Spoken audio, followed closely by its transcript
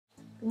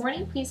Good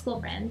morning, preschool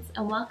friends,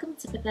 and welcome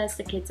to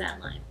Bethesda Kids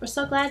Online. We're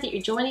so glad that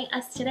you're joining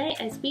us today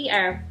as we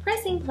are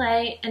pressing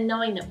play and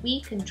knowing that we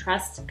can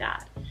trust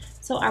God.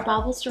 So our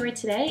Bible story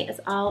today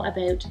is all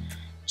about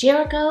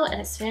Jericho,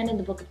 and it's found in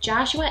the book of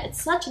Joshua. It's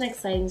such an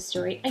exciting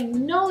story. I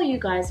know you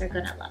guys are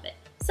going to love it.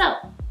 So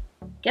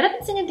get up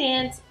and sing and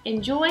dance,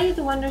 enjoy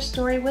the wonder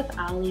story with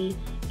Ollie,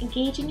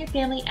 engage in your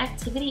family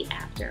activity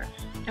after.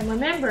 And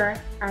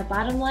remember, our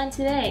bottom line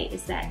today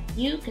is that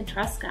you can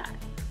trust God.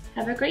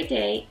 Have a great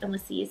day, and we'll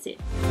see you soon.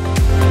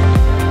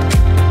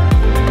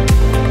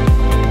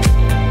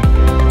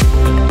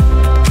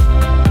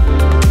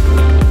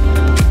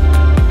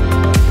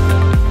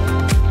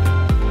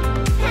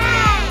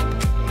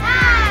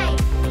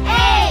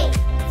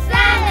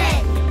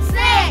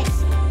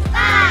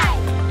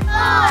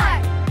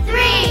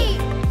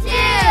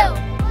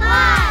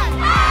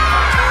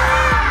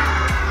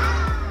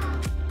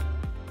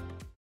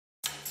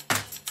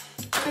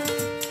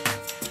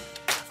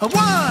 A 1,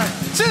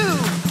 2,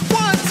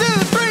 1, 2,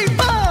 3,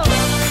 4.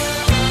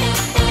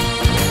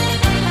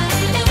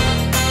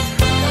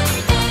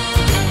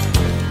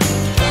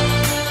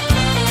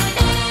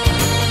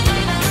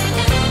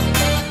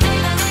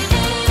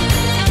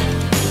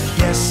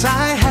 Yes,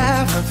 I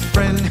have a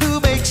friend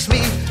who makes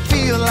me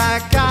feel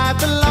like I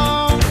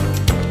belong.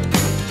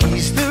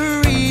 He's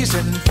the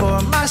reason for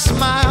my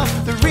smile,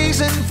 the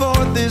reason for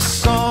this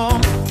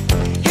song.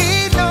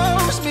 He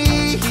knows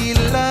me, he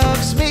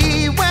loves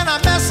me. When I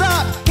mess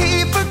up,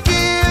 he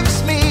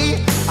forgives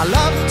me. I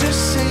love to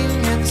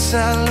sing and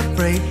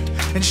celebrate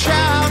and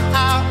shout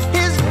out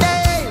his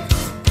name.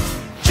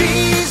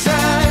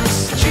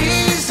 Jesus,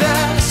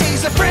 Jesus,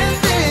 he's a friend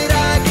that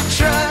I can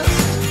trust.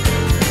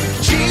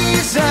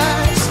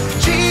 Jesus,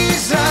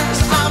 Jesus,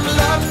 I'm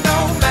loved no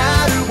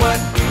matter what.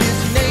 His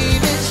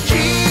name is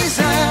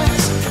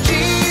Jesus,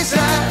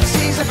 Jesus,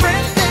 he's a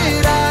friend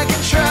that I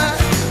can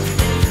trust.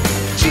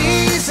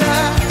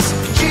 Jesus,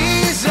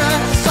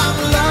 Jesus, I'm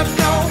loved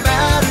no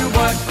matter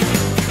what.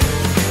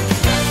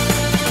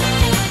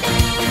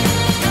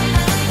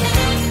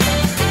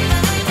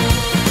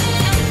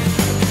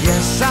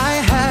 Yes, I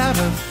have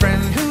a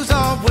friend who's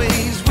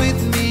always with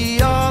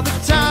me all the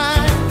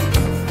time.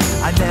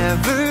 I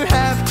never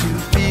have to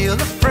feel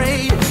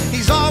afraid.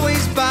 He's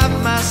always by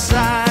my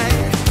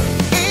side.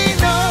 He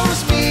knows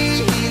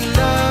me, he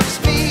loves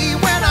me.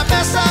 When I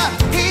mess up,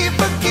 he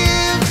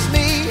forgives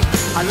me.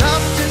 I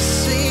love to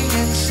sing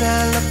and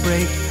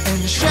celebrate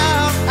and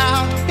shout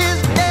out his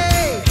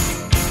name.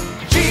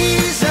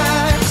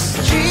 Jesus,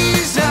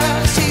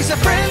 Jesus, he's a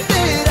friend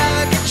that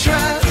I can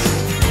trust.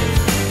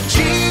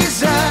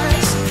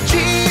 Jesus,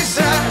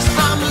 Jesus,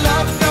 I'm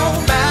loved no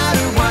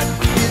matter what.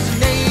 His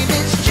name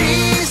is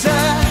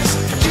Jesus,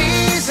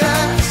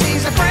 Jesus,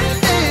 he's a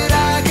friend that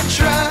I can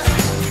trust.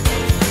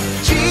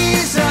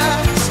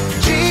 Jesus,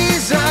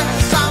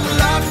 Jesus, I'm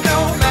loved no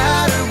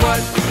matter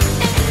what.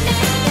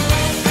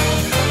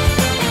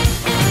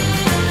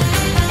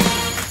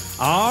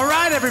 All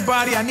right,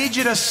 everybody, I need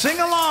you to sing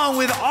along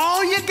with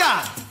all you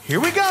got. Here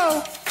we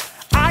go.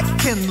 I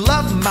can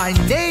love my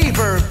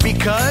neighbor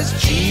because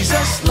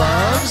Jesus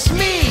loves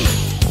me.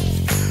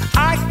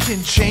 I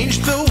can change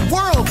the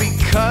world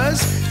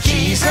because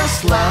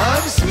Jesus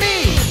loves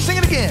me. Sing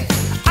it again.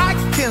 I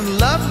can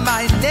love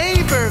my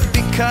neighbor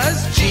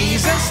because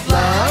Jesus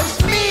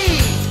loves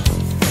me.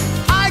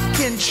 I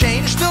can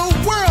change the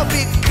world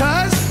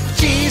because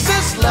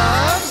Jesus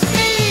loves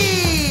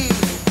me.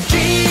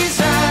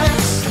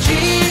 Jesus,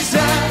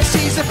 Jesus,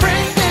 he's a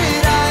friend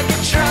that I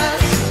can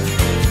trust.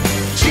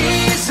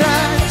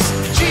 Jesus,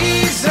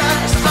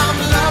 Jesus, I'm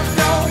loved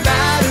no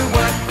matter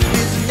what.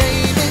 His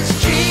name is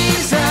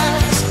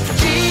Jesus,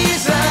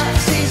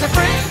 Jesus, he's a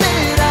friend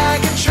that I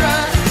can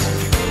trust.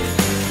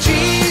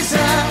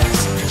 Jesus,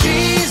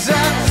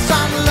 Jesus,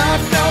 I'm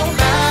loved no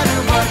matter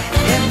what.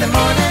 In the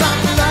morning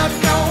I'm loved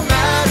no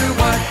matter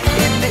what.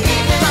 In the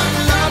evening I'm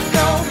loved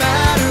no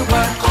matter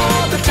what.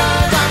 All the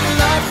time I'm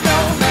loved no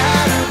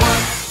matter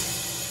what.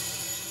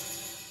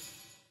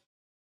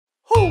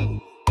 Who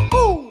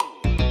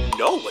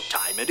know what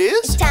time it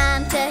is?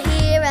 Time to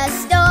hear a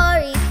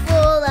story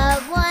full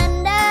of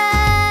wonder.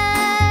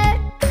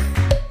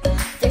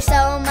 There's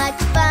so much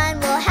fun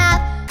we'll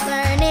have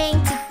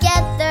learning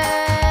together.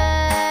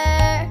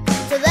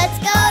 So let's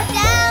go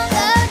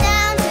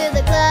down to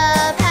the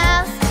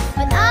clubhouse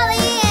with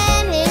Ollie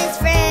and his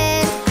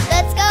friends.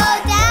 Let's go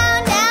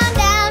down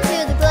to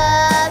the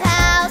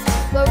clubhouse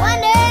where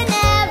wonder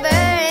never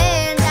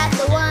ends at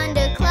the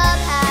Wonder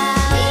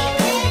Clubhouse.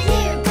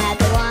 At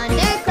the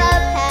Wonder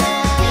Clubhouse.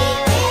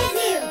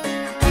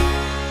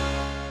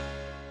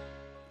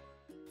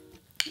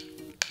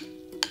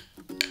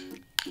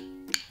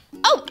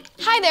 Oh,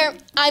 hi there,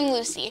 I'm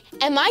Lucy,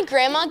 and my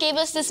grandma gave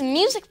us this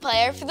music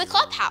player for the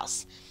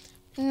clubhouse.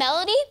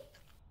 Melody,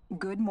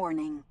 Good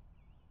morning.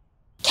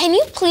 can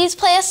you please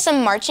play us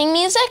some marching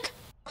music?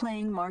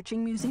 Playing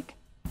marching music?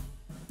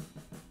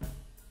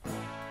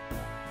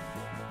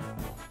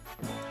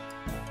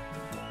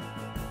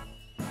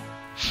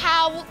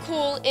 How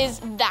cool is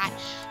that?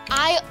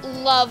 I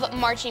love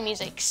marching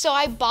music, so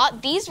I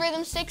bought these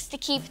rhythm sticks to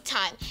keep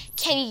time.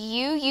 Can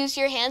you use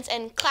your hands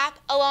and clap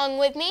along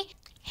with me?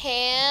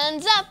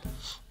 Hands up.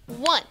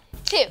 1,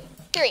 2,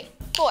 3,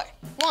 4.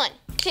 1,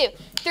 2,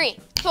 3,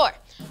 4.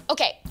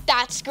 Okay,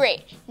 that's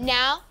great.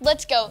 Now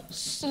let's go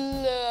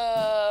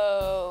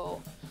slow.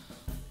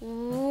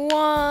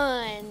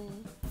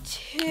 1,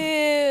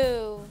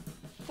 2,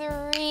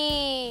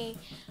 3,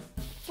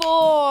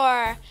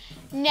 4.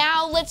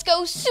 Now let's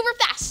go super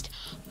fast.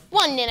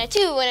 1 and a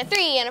 2 and a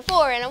 3 and a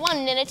 4 and a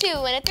 1 and a 2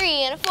 and a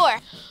 3 and a 4.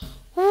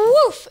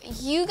 Woof!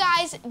 You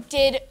guys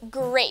did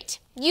great.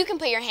 You can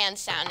put your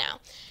hands down now.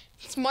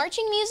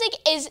 Marching music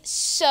is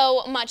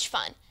so much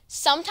fun.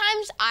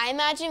 Sometimes I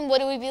imagine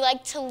what it would be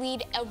like to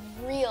lead a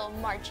real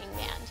marching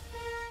band.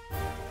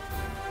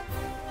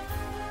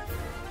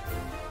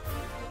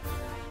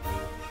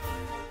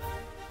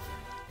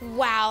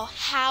 Wow,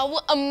 how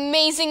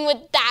amazing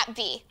would that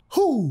be?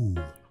 Hoo,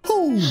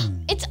 hoo.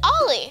 It's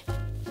Ollie.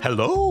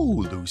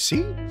 Hello,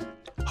 Lucy.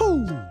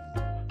 Hoo,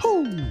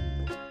 hoo.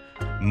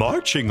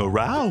 Marching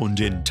around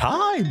in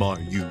time,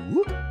 are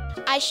you?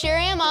 I sure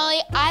am,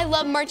 Ollie. I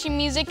love marching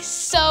music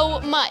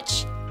so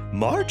much.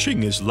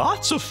 Marching is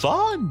lots of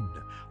fun.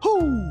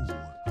 Hoo,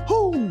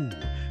 hoo.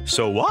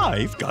 So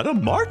I've got a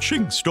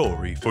marching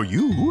story for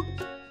you.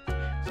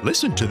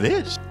 Listen to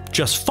this.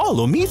 Just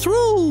follow me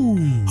through.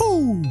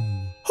 Hoo,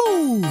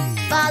 hoo.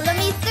 Follow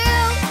me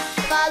through,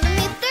 follow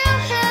me through.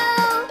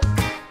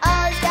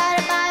 Ollie's got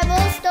a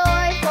Bible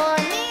story for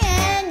me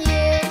and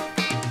you.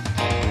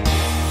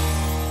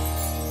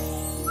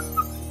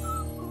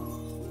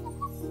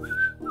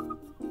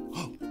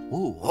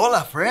 Oh,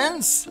 hola,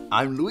 friends.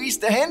 I'm Luis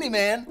the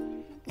Handyman.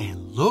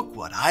 And look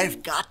what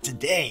I've got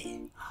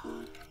today.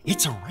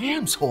 It's a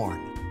ram's horn.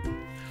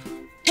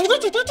 It's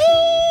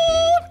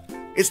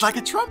like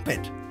a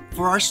trumpet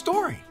for our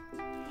story.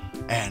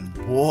 And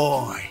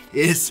boy,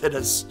 is it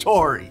a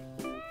story.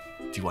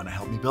 Do you want to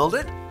help me build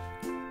it?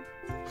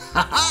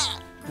 Haha,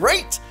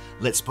 great.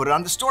 Let's put it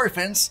on the story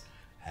fence.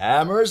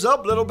 Hammers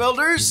up, little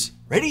builders.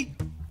 Ready?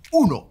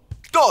 1, 2,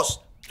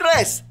 3,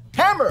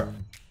 hammer.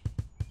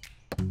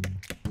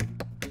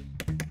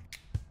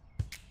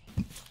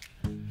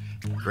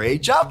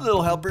 Great job,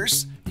 little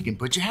helpers. You can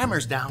put your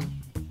hammers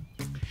down.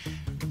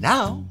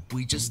 Now,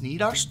 we just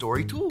need our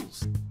story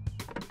tools.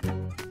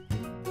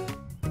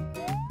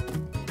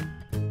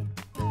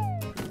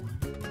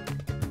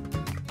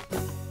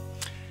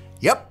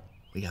 Yep,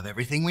 we have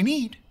everything we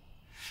need.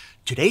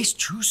 Today's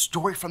true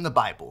story from the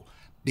Bible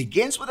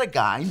begins with a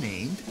guy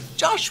named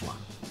Joshua.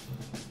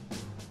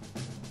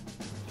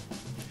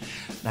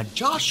 Now,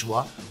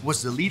 Joshua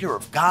was the leader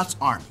of God's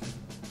army.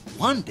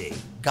 One day,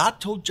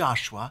 God told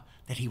Joshua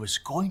that he was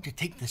going to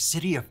take the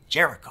city of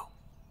Jericho.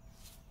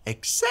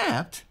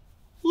 Except,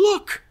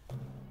 look,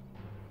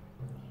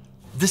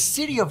 the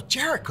city of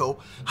Jericho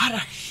had a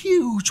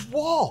huge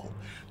wall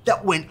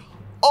that went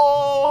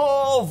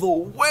all the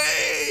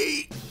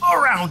way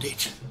around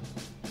it.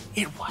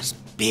 It was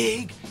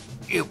big,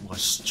 it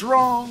was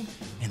strong,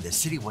 and the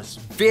city was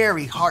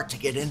very hard to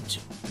get into.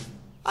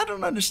 I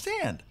don't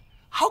understand.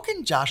 How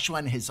can Joshua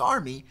and his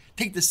army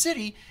take the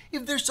city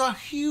if there's a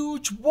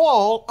huge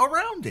wall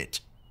around it?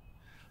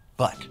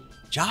 But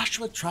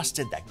Joshua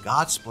trusted that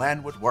God's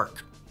plan would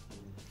work.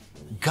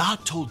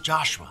 God told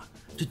Joshua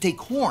to take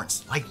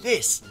horns like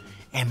this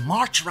and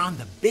march around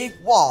the big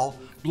wall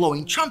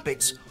blowing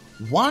trumpets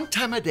 1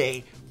 time a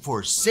day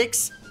for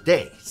 6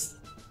 days.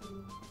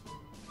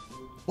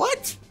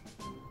 What?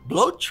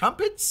 Blow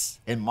trumpets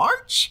and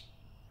march?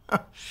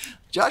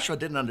 Joshua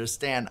didn't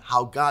understand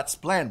how God's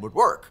plan would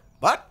work,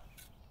 but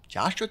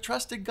Joshua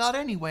trusted God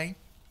anyway.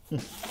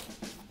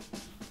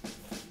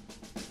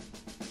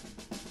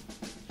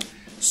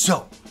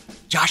 So,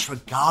 Joshua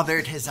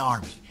gathered his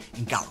army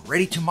and got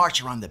ready to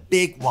march around the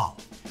big wall.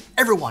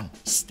 Everyone,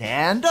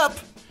 stand up.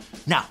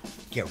 Now,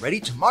 get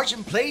ready to march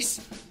in place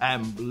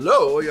and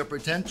blow your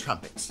pretend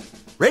trumpets.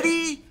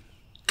 Ready?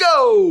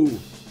 Go!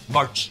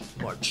 March,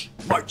 march,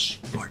 march,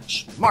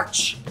 march,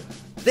 march.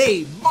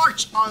 They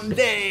march on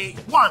day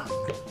 1.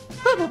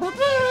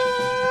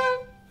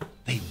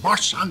 They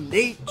march on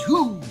day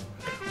 2.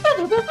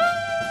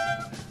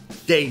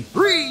 Day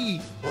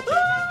 3.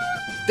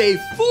 Day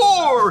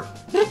 4.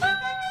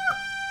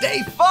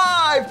 Day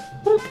 5.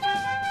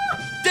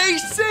 Day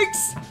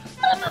 6.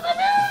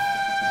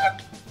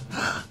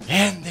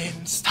 And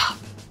then stop.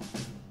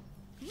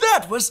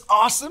 That was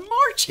awesome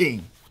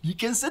marching. You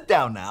can sit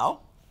down now.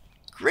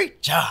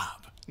 Great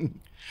job.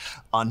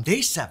 On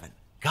day 7,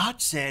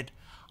 God said,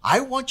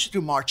 I want you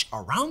to march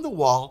around the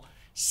wall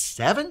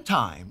 7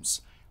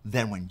 times.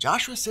 Then when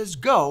Joshua says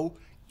go,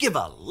 give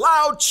a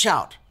loud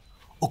shout.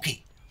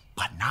 Okay,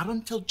 but not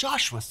until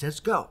Joshua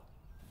says go.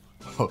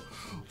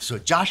 So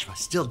Joshua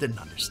still didn't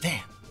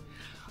understand.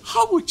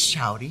 How would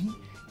shouting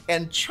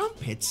and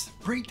trumpets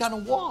break down a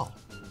wall?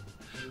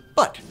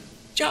 But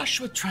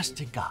Joshua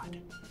trusted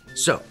God.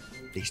 So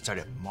they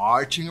started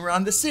marching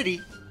around the city.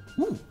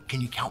 Ooh,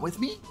 can you count with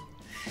me?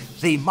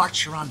 They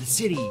marched around the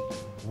city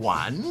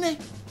 1,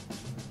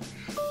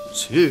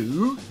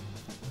 2, 3.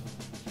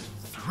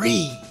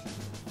 3,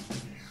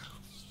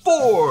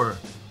 4,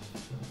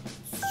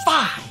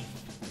 5,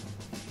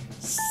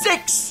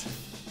 6,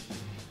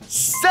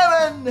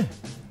 7,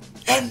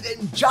 and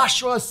then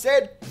Joshua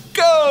said,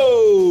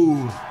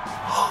 "Go!"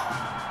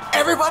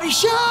 Everybody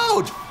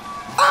shout!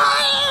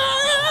 Ah!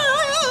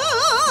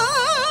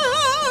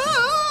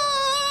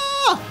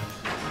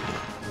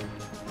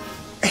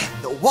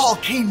 And the wall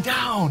came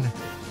down.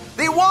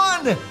 They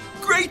won!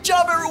 Great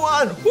job,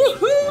 everyone!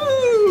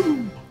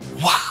 Woohoo!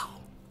 Wow!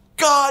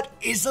 God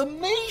is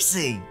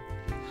amazing!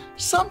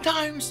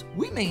 Sometimes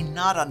we may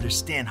not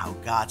understand how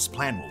God's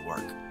plan will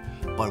work,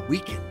 but we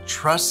can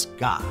trust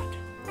God.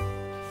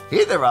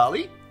 Hey there,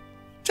 Ollie.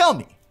 Tell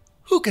me,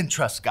 who can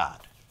trust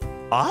God?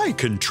 I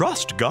can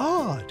trust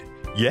God.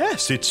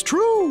 Yes, it's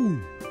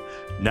true.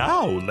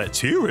 Now let's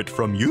hear it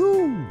from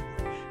you.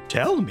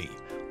 Tell me,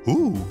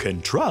 who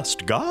can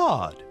trust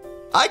God?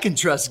 I can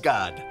trust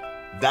God.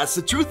 That's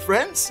the truth,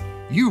 friends.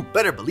 You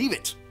better believe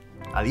it.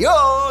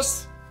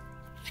 Adios!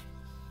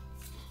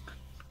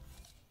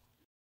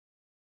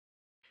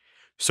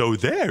 So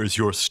there's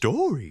your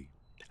story,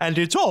 and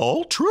it's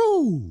all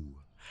true.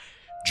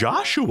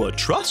 Joshua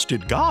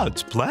trusted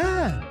God's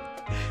plan,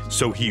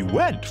 so he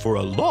went for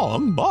a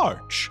long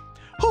march.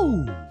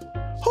 Hoo!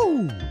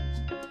 Hoo!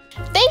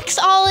 Thanks,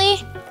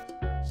 Ollie.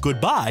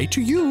 Goodbye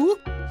to you.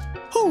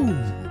 Hoo!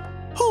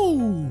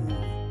 Hoo!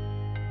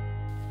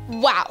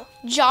 Wow,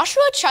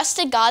 Joshua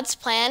trusted God's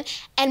plan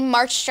and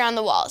marched around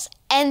the walls,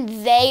 and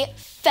they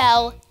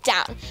fell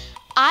down.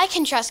 I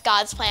can trust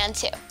God's plan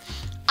too.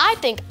 I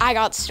think I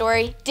got the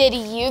story. Did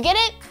you get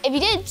it? If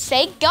you did,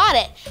 say got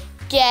it.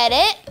 Get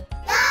it?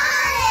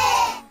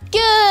 Got it!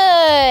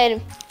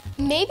 Good.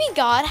 Maybe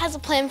God has a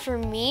plan for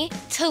me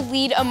to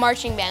lead a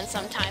marching band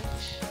sometime.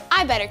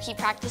 I better keep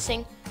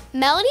practicing.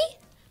 Melody,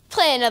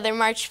 play another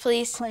march,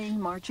 please.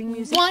 Playing marching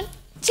music. 1,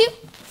 2,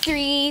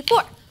 3,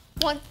 4.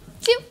 1,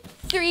 2,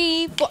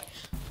 3, 4.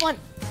 1,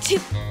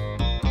 2.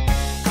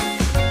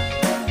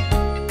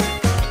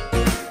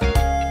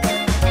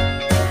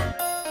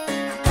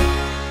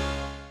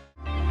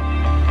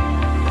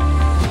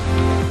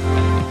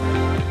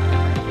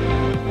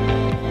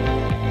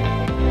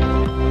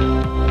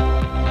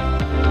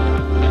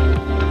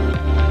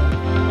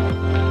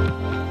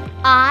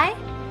 I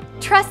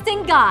trust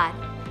in God.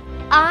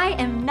 I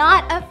am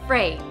not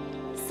afraid.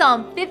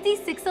 Psalm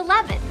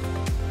 56:11.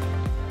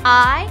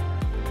 I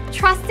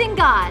trust in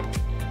God.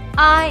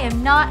 I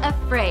am not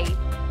afraid.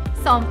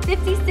 Psalm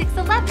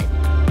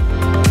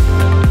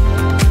 56:11.